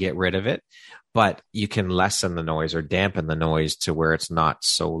completely get rid of it, but you can lessen the noise or dampen the noise to where it's not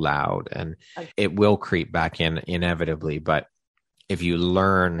so loud, and it will creep back in inevitably. But if you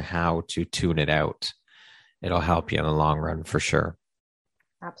learn how to tune it out, it'll help you in the long run for sure.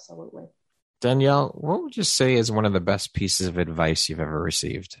 Absolutely. Danielle, what would you say is one of the best pieces of advice you've ever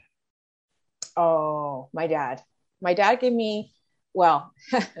received? Oh, my dad. My dad gave me, well,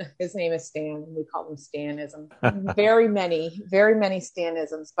 his name is Stan. We call him Stanism. Very many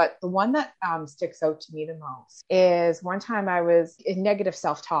Stanisms. But the one that sticks out to me the most is one time I was in negative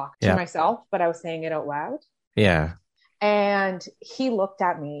self-talk to myself, but I was saying it out loud. Yeah. And he looked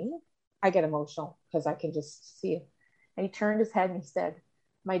at me. I get emotional because I can just see it. And he turned his head and he said,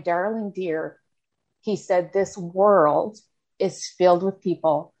 "My darling dear," he said, "this world is filled with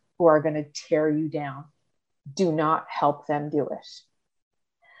people who are going to tear you down. Do not help them do it."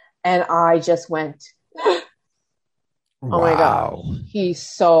 And I just went, oh my God, he's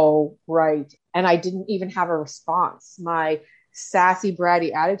so right. And I didn't even have a response. My sassy,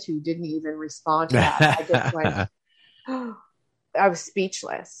 bratty attitude didn't even respond to that. I just went, I was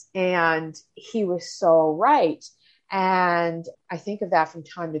speechless. And he was so right. And I think of that from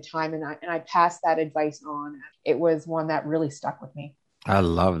time to time, and I pass that advice on. It was one that really stuck with me. I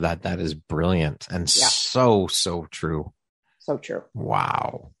love that. That is brilliant and so true. So true.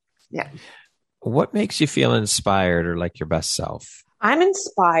 Wow. Yeah. What makes you feel inspired or like your best self? I'm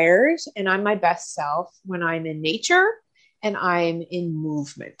inspired and I'm my best self when I'm in nature and I'm in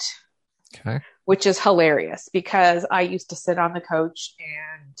movement. Okay. Which is hilarious because I used to sit on the couch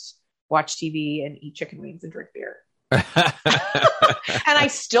and watch TV and eat chicken wings and drink beer. And I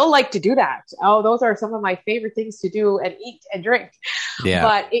still like to do that. Oh, those are some of my favorite things to do and eat and drink. Yeah.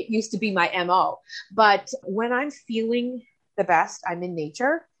 But it used to be my MO. But when I'm feeling the best, I'm in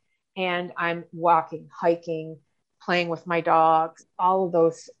nature and I'm walking, hiking, playing with my dogs, all of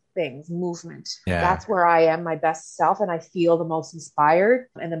those things, movement. Yeah. That's where I am my best self and I feel the most inspired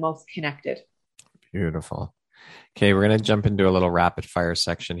and the most connected. Beautiful. Okay, we're going to jump into a little rapid fire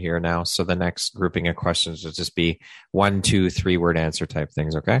section here now. So the next grouping of questions will just be 1, 2, 3 word answer type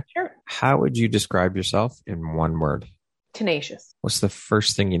things, okay? Sure. How would you describe yourself in one word? Tenacious. What's the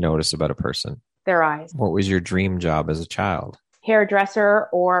first thing you notice about a person? Their eyes. What was your dream job as a child? Hairdresser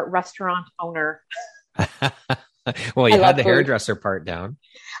or restaurant owner. Well, you had the hairdresser part down.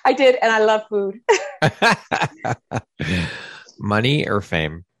 I did, and I love food. Money or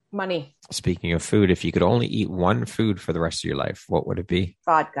fame? Money. Speaking of food, if you could only eat one food for the rest of your life, what would it be?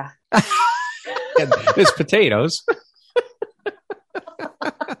 Vodka. There's potatoes.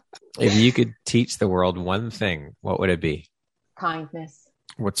 If you could teach the world one thing, what would it be? Kindness.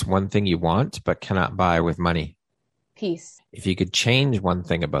 What's one thing you want but cannot buy with money? Peace. If you could change one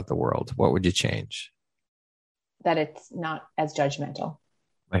thing about the world, what would you change? That it's not as judgmental.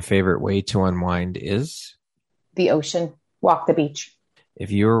 My favorite way to unwind is? The ocean. Walk the beach. If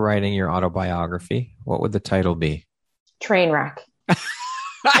you were writing your autobiography, what would the title be? Trainwreck.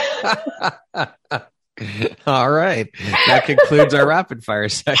 All right. That concludes our rapid fire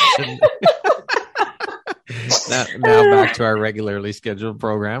section. now back to our regularly scheduled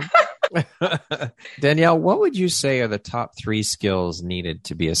program. Danielle, what would you say are the top 3 skills needed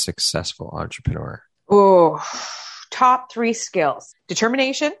to be a successful entrepreneur? Oh, top 3 skills.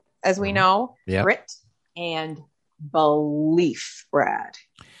 Determination, as we know, Yep. grit, and belief, Brad.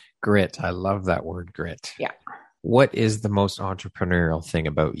 Grit. I love that word, grit. Yeah. What is the most entrepreneurial thing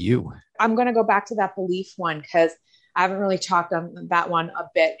about you? I'm going to go back to that belief one because I haven't really talked on that one a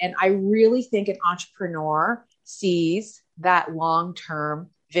bit. And I really think an entrepreneur sees that long-term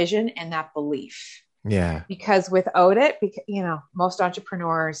vision and that belief. Yeah. Because without it, most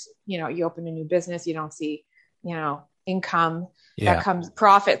entrepreneurs, you open a new business, you don't see, income that comes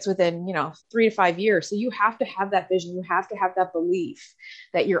profits within, 3 to 5 years. So you have to have that vision. You have to have that belief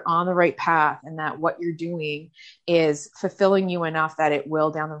that you're on the right path and that what you're doing is fulfilling you enough that it will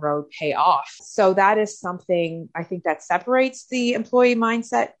down the road pay off. So that is something I think that separates the employee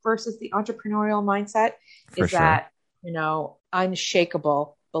mindset versus the entrepreneurial mindset that,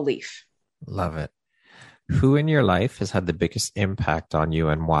 unshakable belief. Love it. Who in your life has had the biggest impact on you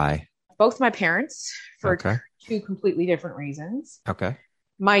and why? Both my parents for 2 completely different reasons. Okay.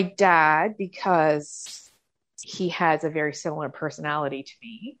 My dad, because he has a very similar personality to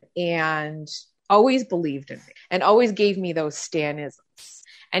me and always believed in me and always gave me those Stanisms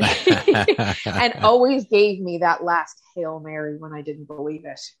and, and always gave me that last Hail Mary when I didn't believe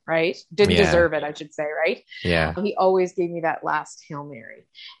it, right? Didn't deserve it, I should say, right? Yeah. He always gave me that last Hail Mary.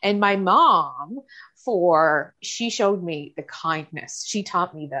 And my mom, she showed me the kindness. She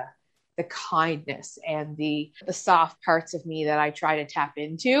taught me the kindness and the soft parts of me that I try to tap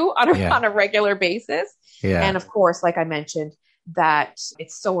into on a regular basis. Yeah. And of course, like I mentioned, that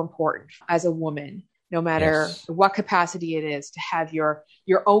it's so important as a woman, no matter what capacity it is, to have your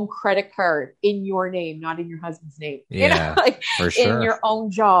own credit card in your name, not in your husband's name. Yeah, for sure. In your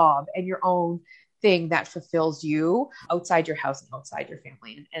own job and your own thing that fulfills you outside your house and outside your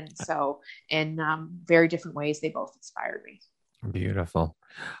family. And so in very different ways, they both inspired me. Beautiful.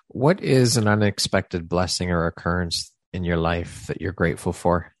 What is an unexpected blessing or occurrence in your life that you're grateful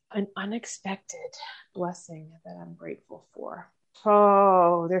for? An unexpected blessing that I'm grateful for.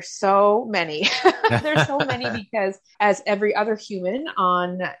 Oh, there's so many. There's so many because as every other human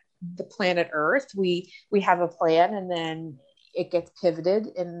on the planet Earth, we have a plan and then it gets pivoted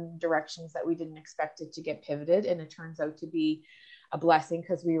in directions that we didn't expect it to get pivoted. And it turns out to be a blessing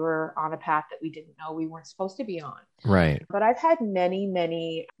because we were on a path that we didn't know we weren't supposed to be on. Right. But I've had many,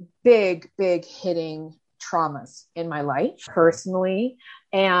 many big hitting traumas in my life personally.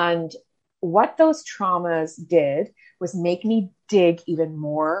 And what those traumas did was make me dig even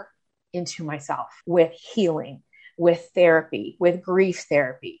more into myself with healing, with therapy, with grief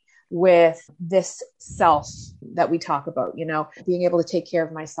therapy, with this self that we talk about, being able to take care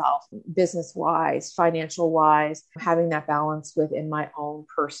of myself business wise, financial wise, having that balance within my own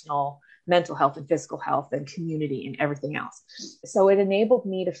personal mental health and physical health and community and everything else. So it enabled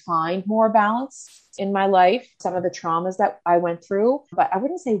me to find more balance in my life, some of the traumas that I went through, but I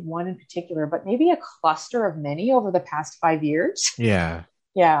wouldn't say one in particular, but maybe a cluster of many over the past 5 years. Yeah.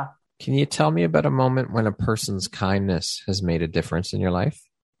 Yeah. Can you tell me about a moment when a person's kindness has made a difference in your life?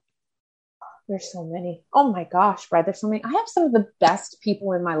 There's so many. Oh my gosh, Brad, there's so many. I have some of the best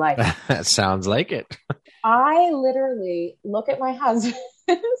people in my life. That sounds like it. I literally look at my husband.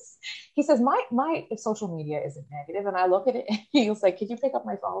 He says, my social media isn't negative. And I look at it and he was like, could you pick up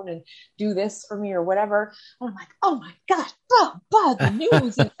my phone and do this for me or whatever? And I'm like, oh my gosh, Bud, the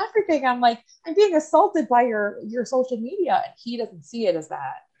news and everything. I'm like, I'm being assaulted by your social media. And he doesn't see it as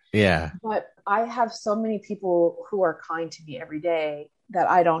that. Yeah. But I have so many people who are kind to me every day that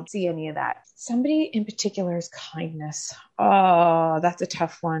I don't see any of that. Somebody in particular's kindness. Oh, that's a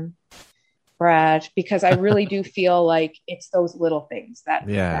tough one, Brad, because I really do feel like it's those little things that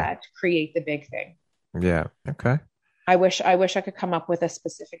create the big thing. Yeah. Okay. I wish I could come up with a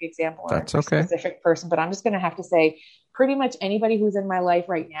specific example or a specific person, but I'm just going to have to say pretty much anybody who's in my life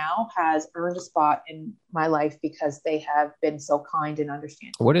right now has earned a spot in my life because they have been so kind and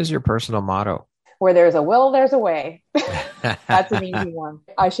understanding. What is your personal motto? Where there's a will, there's a way. That's an easy one.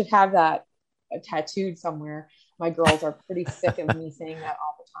 I should have that tattooed somewhere. My girls are pretty sick of me saying that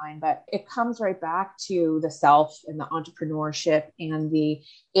all the time, but it comes right back to the self and the entrepreneurship and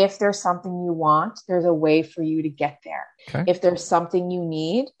if there's something you want, there's a way for you to get there. Okay. If there's something you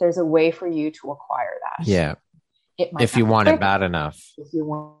need, there's a way for you to acquire that. Yeah. If you want it bad enough. If you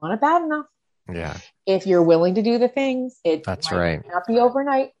want it bad enough. Yeah. If you're willing to do the things, That's right. Not be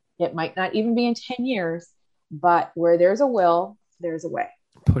overnight. It might not even be in 10 years, but where there's a will, there's a way.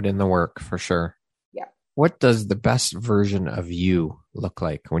 Put in the work for sure. Yeah. What does the best version of you look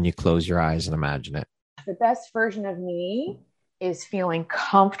like when you close your eyes and imagine it? The best version of me is feeling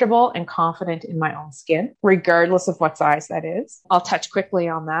comfortable and confident in my own skin, regardless of what size that is. I'll touch quickly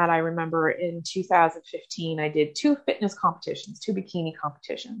on that. I remember in 2015, I did 2 fitness competitions, 2 bikini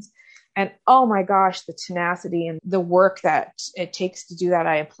competitions. And oh my gosh, the tenacity and the work that it takes to do that.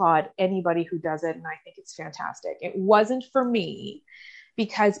 I applaud anybody who does it. And I think it's fantastic. It wasn't for me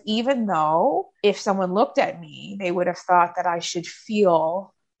because even though if someone looked at me, they would have thought that I should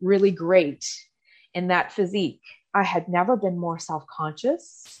feel really great in that physique. I had never been more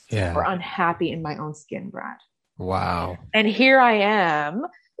self-conscious or unhappy in my own skin, Brad. Wow. And here I am,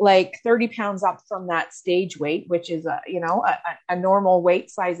 like 30 pounds up from that stage weight, which is a normal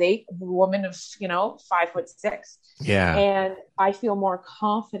weight, size 8, a woman of, 5'6". Yeah. And I feel more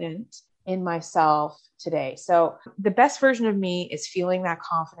confident in myself today. So the best version of me is feeling that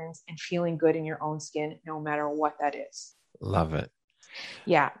confidence and feeling good in your own skin, no matter what that is. Love it.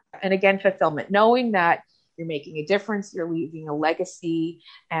 Yeah. And again, fulfillment, knowing that you're making a difference, you're leaving a legacy,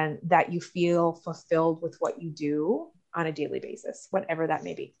 and that you feel fulfilled with what you do on a daily basis, whatever that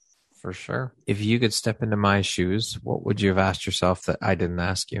may be. For sure. If you could step into my shoes, what would you have asked yourself that I didn't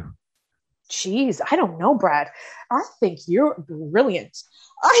ask you? Geez, I don't know, Brad. I think you're brilliant.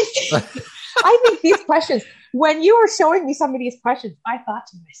 I think these questions, when you were showing me some of these questions, I thought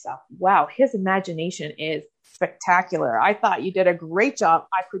to myself, wow, his imagination is spectacular. I thought you did a great job.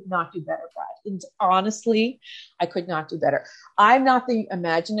 I could not do better, Brad. And honestly, I could not do better. I'm not the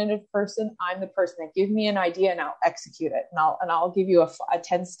imaginative person. I'm the person that give me an idea and I'll execute it. And I'll give you a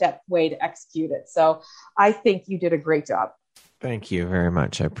 10-step way to execute it. So I think you did a great job. Thank you very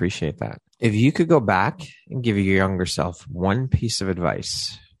much. I appreciate that. If you could go back and give your younger self one piece of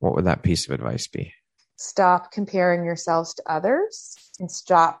advice, what would that piece of advice be? Stop comparing yourselves to others and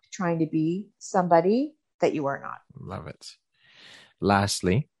stop trying to be somebody that you are not. Love it.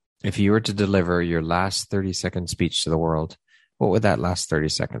 Lastly, if you were to deliver your last 30-second speech to the world, what would that last 30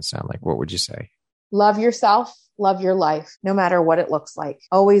 seconds sound like? What would you say? Love yourself, love your life, no matter what it looks like.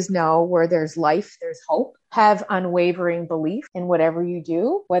 Always know where there's life, there's hope. Have unwavering belief in whatever you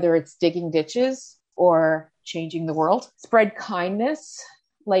do, whether it's digging ditches or changing the world. Spread kindness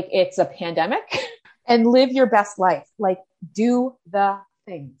like it's a pandemic and live your best life. Like do the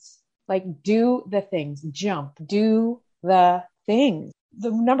things. Jump, do the things.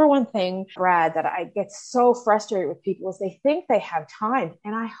 The number one thing, Brad, that I get so frustrated with people is they think they have time,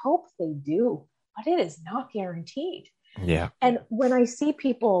 and I hope they do, but it is not guaranteed. Yeah. And when I see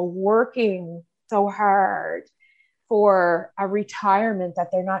people working so hard for a retirement that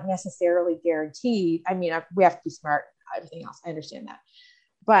they're not necessarily guaranteed, I mean, we have to be smart, everything else. I understand that.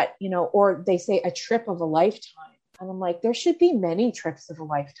 But, or they say a trip of a lifetime. And I'm like, there should be many trips of a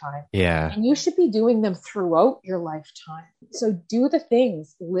lifetime. Yeah. And you should be doing them throughout your lifetime. So do the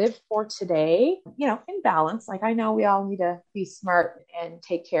things, live for today, in balance. Like I know we all need to be smart and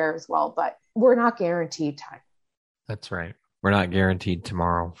take care as well, but we're not guaranteed time. That's right. We're not guaranteed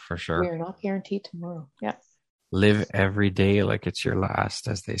tomorrow for sure. We're not guaranteed tomorrow. Yeah. Live every day like it's your last,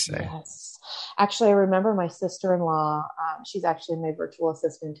 as they say. Yes. Actually, I remember my sister-in-law, she's actually my virtual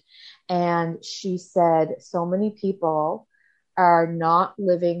assistant, and she said so many people are not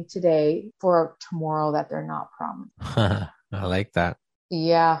living today for tomorrow that they're not promised. I like that.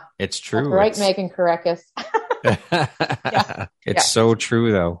 Yeah. It's true. That's right, Megan Karekis. Yeah. It's so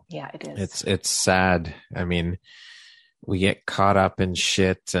true, though. Yeah, it is. It's sad. I mean, we get caught up in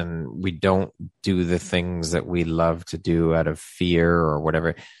shit and we don't do the things that we love to do out of fear or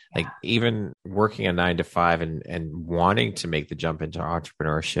whatever. Like even working a 9 to 5 and wanting to make the jump into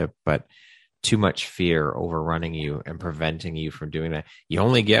entrepreneurship, but too much fear overrunning you and preventing you from doing that. You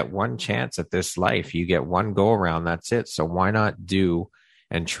only get one chance at this life. You get one go around. That's it. So why not do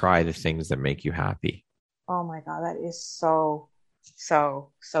and try the things that make you happy? Oh my God, that is so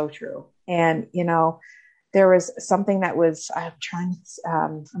true. And, there was something that was, I'm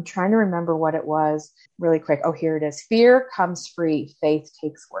trying to remember what it was really quick. Oh, here it is. Fear comes free. Faith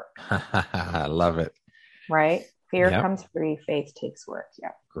takes work. I love it. Right? Fear comes free. Faith takes work.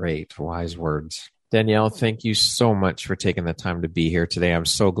 Yeah. Great. Wise words. Danielle, thank you so much for taking the time to be here today. I'm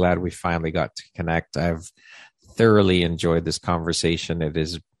so glad we finally got to connect. I've thoroughly enjoyed this conversation. It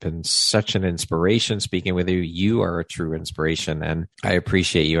has been such an inspiration speaking with you. You are a true inspiration, and I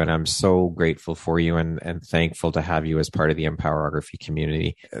appreciate you, and I'm so grateful for you and thankful to have you as part of the Empowerography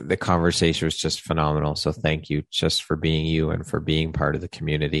community. The conversation was just phenomenal. So thank you just for being you and for being part of the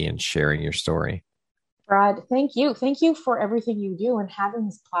community and sharing your story. Brad, thank you. Thank you for everything you do and having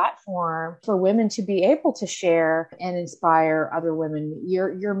this platform for women to be able to share and inspire other women.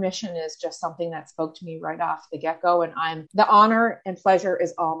 Your mission is just something that spoke to me right off the get-go, and the honor and pleasure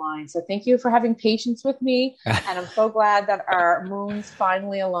is all mine. So thank you for having patience with me, and I'm so glad that our moons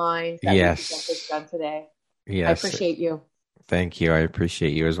finally aligned, that Yes. we could get this done today. Yes. I appreciate you. Thank you. I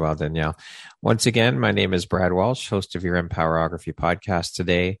appreciate you as well, Danielle. Once again, my name is Brad Walsh, host of your Empowerography podcast.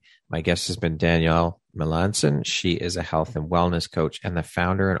 Today, my guest has been Danielle Melanson. She is a health and wellness coach and the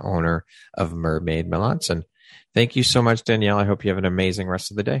founder and owner of Mermaid Melanson. Thank you so much, Danielle. I hope you have an amazing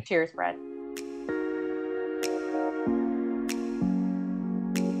rest of the day. Cheers, Brad.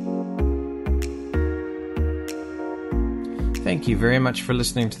 Thank you very much for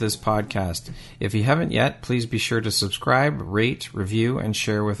listening to this podcast. If you haven't yet, please be sure to subscribe, rate, review, and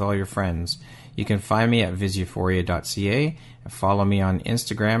share with all your friends. You can find me at viseuphoria.ca and follow me on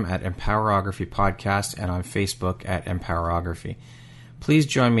Instagram at Empowerography Podcast and on Facebook at Empowerography. Please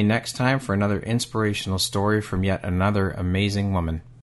join me next time for another inspirational story from yet another amazing woman.